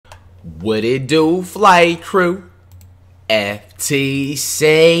What it do, flight crew?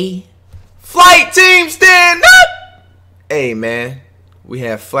 FTC. Flight team stand up! Hey man, we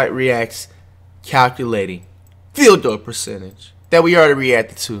have FlightReacts calculating field goal percentage that we already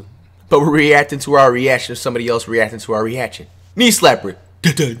reacted to. But we're reacting to our reaction, somebody else reacting to our reaction. Knee slapper.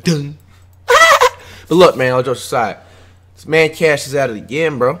 Dun, dun, dun. But look, man, all jokes aside, this man cashes out it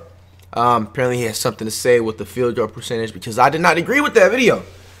again, bro. Apparently he has something to say with the field goal percentage because I did not agree with that video.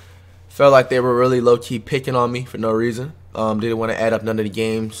 Felt like they were really low-key picking on me for no reason. Didn't want to add up none of the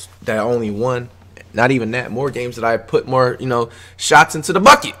games that I only won. Not even that. More games that I put more, shots into the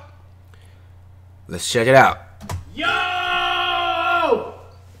bucket. Let's check it out. Yo!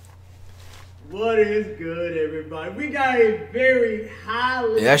 What is good, everybody? We got a very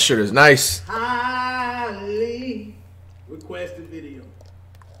highly... Yeah, that shirt is nice. Highly requested video.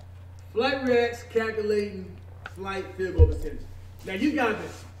 FlightReacts calculating flight field goal percentage. Now, you guys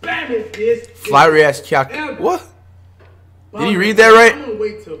are spamming this. FlightReacts calculate. What? Did you read that right? I'm going to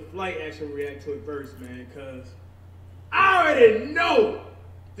wait till Flight actually react to it first, man, because I already know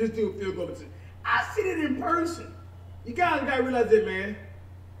this dude field goal percentage. I seen it in person. You guys got to realize that, man.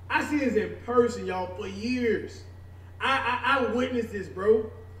 I see this in person, y'all, for years. I witnessed this, bro.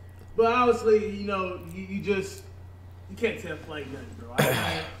 But obviously, you can't tell Flight nothing, bro.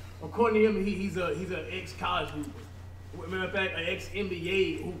 According to him, he's an ex-college hooper. Matter of fact, an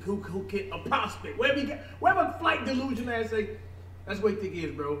ex-NBA who a prospect. Whatever Flight delusion I say, that's what he think he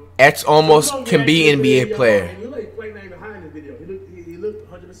is, bro. X almost can be NBA player. And you like Flight not even high in the video. He looked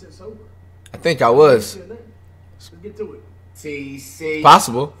 100% sober. I think I was. Let's get to it. TC.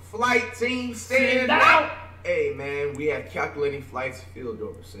 Possible. Flight team stand out. Hey man, we have calculating Flight's field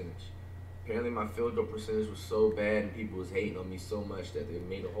goal percentage. Apparently my field goal percentage was so bad and people was hating on me so much that they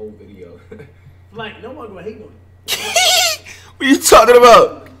made a whole video. Flight, no one gonna hate on you. What are you talking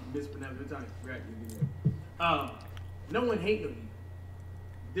about? No one hating on you.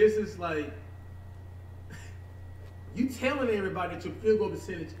 This is like you telling everybody that your field goal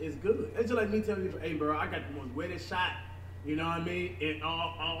percentage is good. That's just like me telling people, hey bro, I got the most wettest shot, you know what I mean, and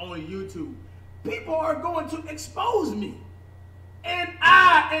on YouTube. People are going to expose me. And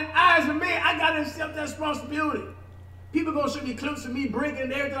I as a man, I gotta accept that responsibility. People gonna show me clips of me breaking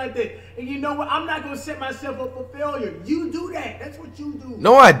and everything like that. And you know what? I'm not gonna set myself up for failure. You do that. That's what you do.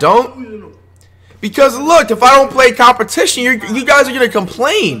 No, I don't. Because look, if I don't play competition, you guys are gonna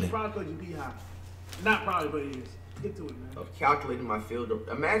complain. Probably because you be high. Not probably, but it is. Get to it, man. Of calculating my field goal.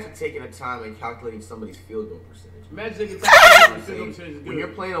 Imagine taking the time and calculating somebody's field goal percentage. Imagine taking time field goal percentage. When you're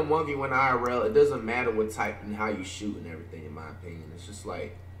playing a 1v1 IRL, it doesn't matter what type and how you shoot and everything, in my opinion. It's just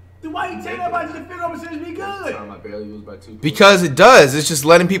like, then why you telling everybody the field goal percentage be good? I barely lose by 2 points. Because it does. It's just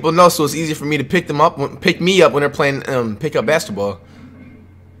letting people know, so it's easier for me to pick me up when they're playing pickup basketball.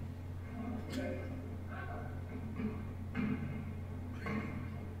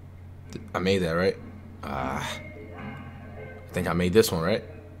 I made that right. I think I made this one right.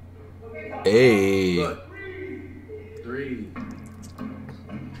 Hey. Look. 3.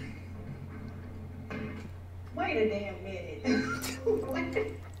 Wait a damn minute.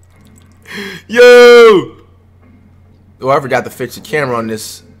 Yo! Oh, I forgot to fix the camera on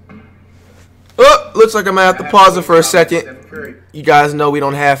this. Oh, looks like I'm gonna have to pause it for a second. You guys know we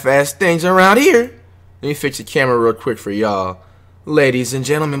don't half-ass things around here. Let me fix the camera real quick for y'all. Ladies and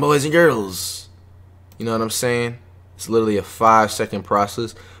gentlemen, boys and girls. You know what I'm saying? It's literally a 5-second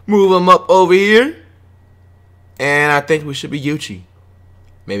process. Move them up over here. And I think we should be Gucci.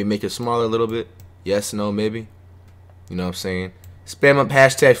 Maybe make it smaller a little bit. Yes, no, maybe. You know what I'm saying? Spam up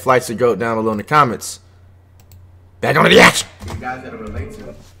hashtag flights to go down below in the comments. Back on the action. You guys gotta relate to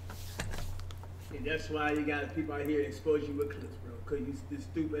it. And that's why you got people out here expose you with clips, bro. Because you this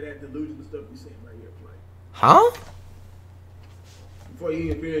stupid ass delusional stuff you saying right here, Flight. Huh? Before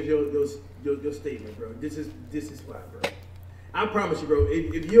you even finish your statement, bro. This is why, bro. I promise you, bro.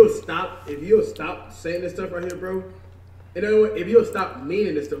 If you'll stop saying this stuff right here, bro. You know what? If you'll stop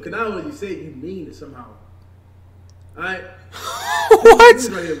meaning this stuff, because not only you say it, you mean it somehow. All right. What? This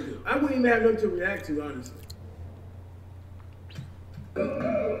right here, I wouldn't even have nothing to react to, honestly.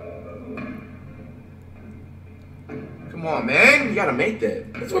 Come on, man. You gotta make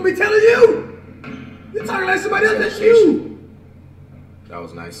that. That's what I'm telling you. You're talking like somebody else. That's you. That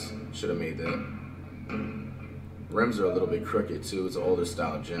was nice. Should have made that. Rims are a little bit crooked too. It's an older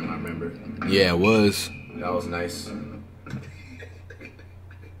style gym, I remember. Yeah, it was. That was nice.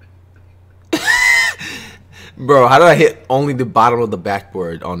 Bro, how did I hit only the bottom of the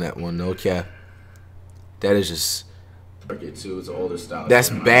backboard on that one? No cap. That is just... Crooked too. It's an older style. That's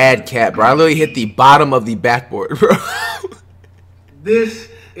bad, cat, bro. I literally hit the bottom of the backboard, bro. This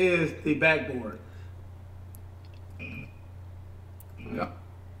is the backboard. Yeah.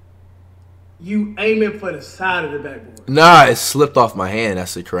 You aiming for the side of the backboard. Nah, it slipped off my hand.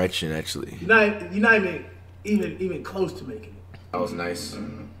 That's the correction, actually. You're not even close to making it. That was nice. See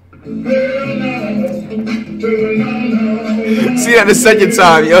that the second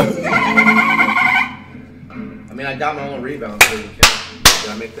time, yo. I mean, I got my own rebound. So did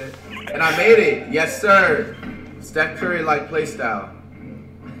I make that? And I made it. Yes, sir. Steph Curry like play style.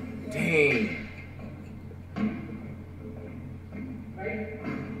 Dang.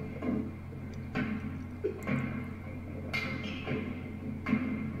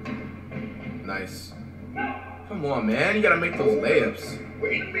 Nice. Come on, man. You gotta make those layups.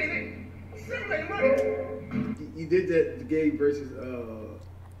 Wait a minute. You did that the game versus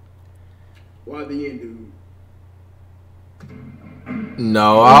why the end dude.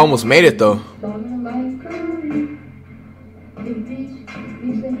 No, I almost made it though.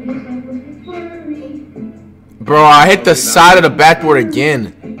 Bro, I hit the side of the backboard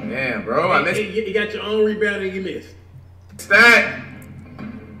again. Damn, bro. I missed. You got your own rebound and you missed. Stat.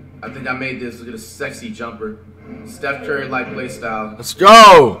 I think I made this. Look at a sexy jumper. Steph Curry like play style. Let's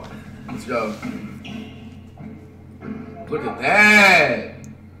go. Let's go. Look at that.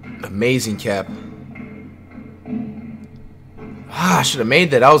 Amazing cap. Ah, I should have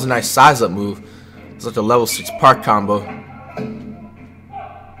made that. That was a nice size up move. It's like a level 6 park combo.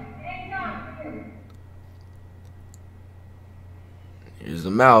 Here's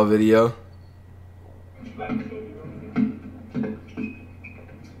the Mal video.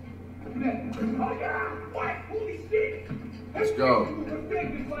 Let's go.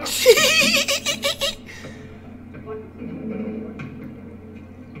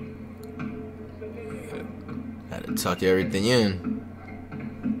 Had to tuck everything in.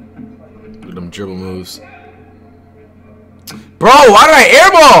 Look at them dribble moves. Bro, why did I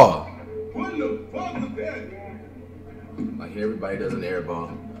airball? Like everybody does an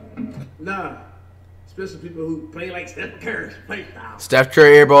airball. Nah. Especially people who play like Steph Curry play style. Steph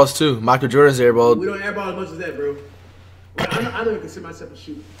Curry airballs too. Michael Jordan's We airball. don't airball as much as that, bro. Well, I don't even consider myself a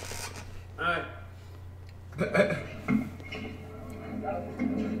shooter. Alright.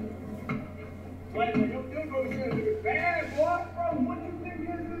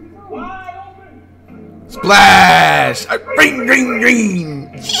 Splash! Ring, ring, ring!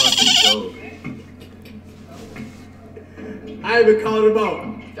 I even called him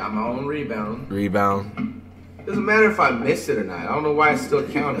out. Got my own rebound. Rebound. Doesn't matter if I miss it or not. I don't know why it's still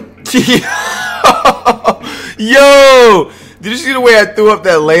counted. Yo! Did you see the way I threw up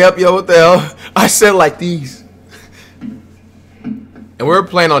that layup? Yo, what the hell? I said like these. And we're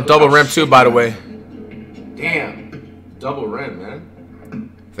playing on double rim too, by the way. Damn. Double rim, man.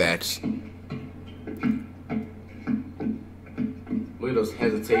 Facts. Look at those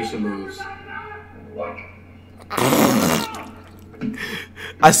hesitation moves.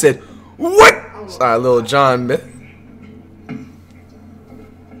 I said, what? Sorry, little John.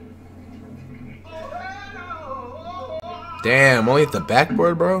 Damn, only at the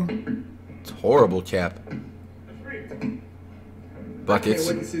backboard, bro? It's horrible, Cap. Buckets.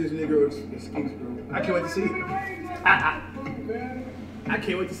 I can't wait to see this nigga excuse, bro. I can't wait to see it. I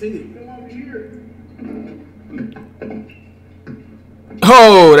can't wait to see it.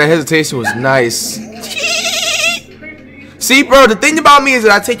 Oh, that hesitation was nice. See, bro, the thing about me is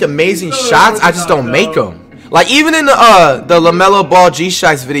that I take amazing shots, I just don't make them. Like, even in the LaMelo Ball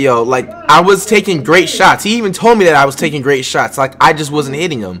G-Shots video, like, I was taking great shots. He even told me that I was taking great shots. Like, I just wasn't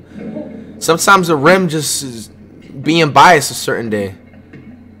hitting them. Sometimes the rim just is being biased a certain day.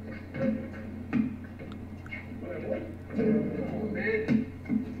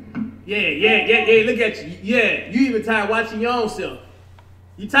 Yeah, look at you. Yeah, you even tired watching your own self.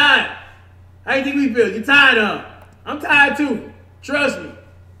 You tired. How you think we feel? You tired, huh? I'm tired too. Trust me.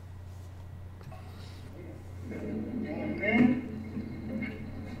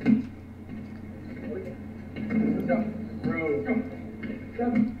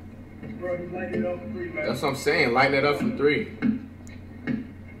 That's what I'm saying. Lighten it up from 3.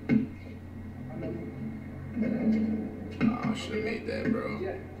 Oh, I should have made that, bro.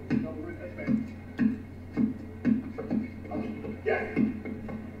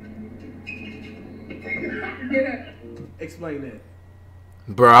 Explain that.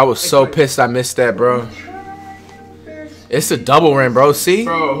 Bro, I was so pissed I missed that, bro. It's a double rim, bro. See?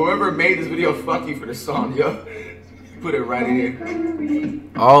 Bro, whoever made this video, fuck you for the song, yo. Put it right in here.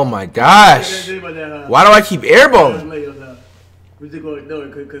 Oh my gosh. Why do I keep airballing? We just going to do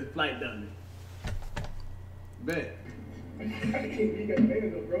it because Flight done it. Bet.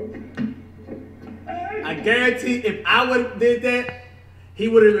 I guarantee if I would have did that, he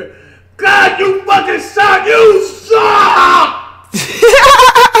would have been, God, you fucking suck! You suck!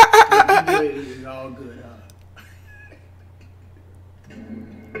 It's all good, huh?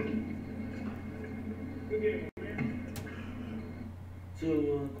 So,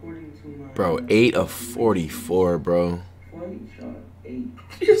 according to my... Bro, 8 of 44, bro. Flight shot 8.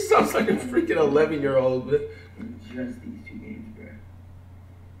 You sounds like a freaking 11-year-old, man. Just these 2 games, bro.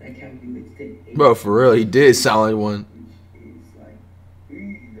 That calculates to 8. Bro, for real, he did sound like one. Which is like,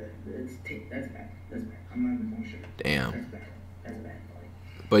 that's bad. That's bad. I'm not even gonna show you. Damn. That's bad. That's bad. Like,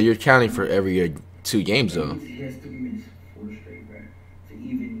 But you're counting for every 2 games, though. he has 3 minutes, 4 straight, bro. To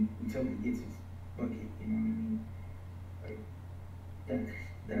even until he gets his bucket, you know what I mean? Like,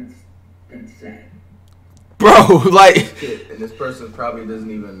 that's sad. Bro, like, And this person probably doesn't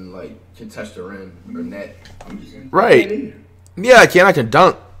even like contest the rim or net. I'm just saying. right. Yeah, I can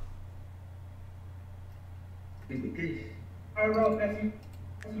dunk. Alright, bro, that's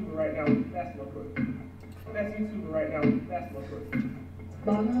YouTuber right now. That's no good. That's YouTuber right now. That's no good.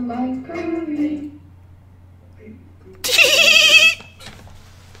 Mama likes curry.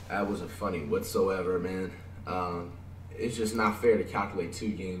 That wasn't funny whatsoever, man. It's just not fair to calculate 2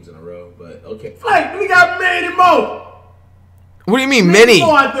 games in a row, but okay. Like, we got many more. What do you mean, many?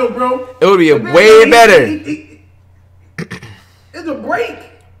 More out there, bro. It would be way better. It's a break.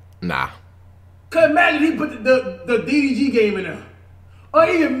 Nah. Cause imagine he put the DDG game in there, or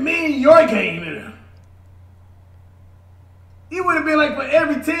even me and your game in there. He would have been like, for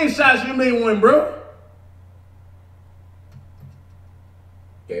every 10 shots you made one, bro.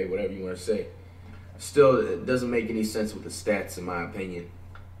 Okay, whatever you want to say. Still, it doesn't make any sense with the stats, in my opinion.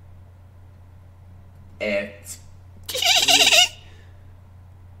 You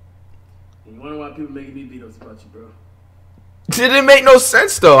wonder why people making me videos about you, bro? Didn't make no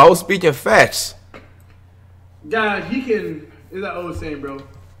sense, though. I was speaking facts. Guys, you can, it's that old saying, bro.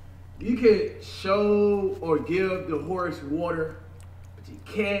 You can show or give the horse water, but you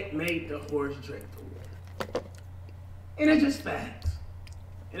can't make the horse drink the water. And it's just facts.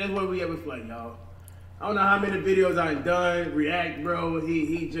 And that's what we have with Flight, y'all. I don't know how many videos I've done, react, bro.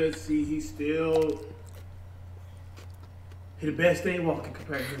 He still the best thing walking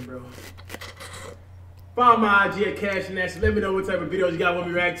compared to him, bro. Follow my IG at Cash and Nash. Let me know what type of videos you got want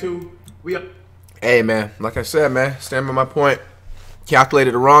me to react to. Hey, man. Like I said, man. Stand by my point.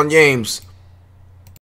 Calculated the wrong games.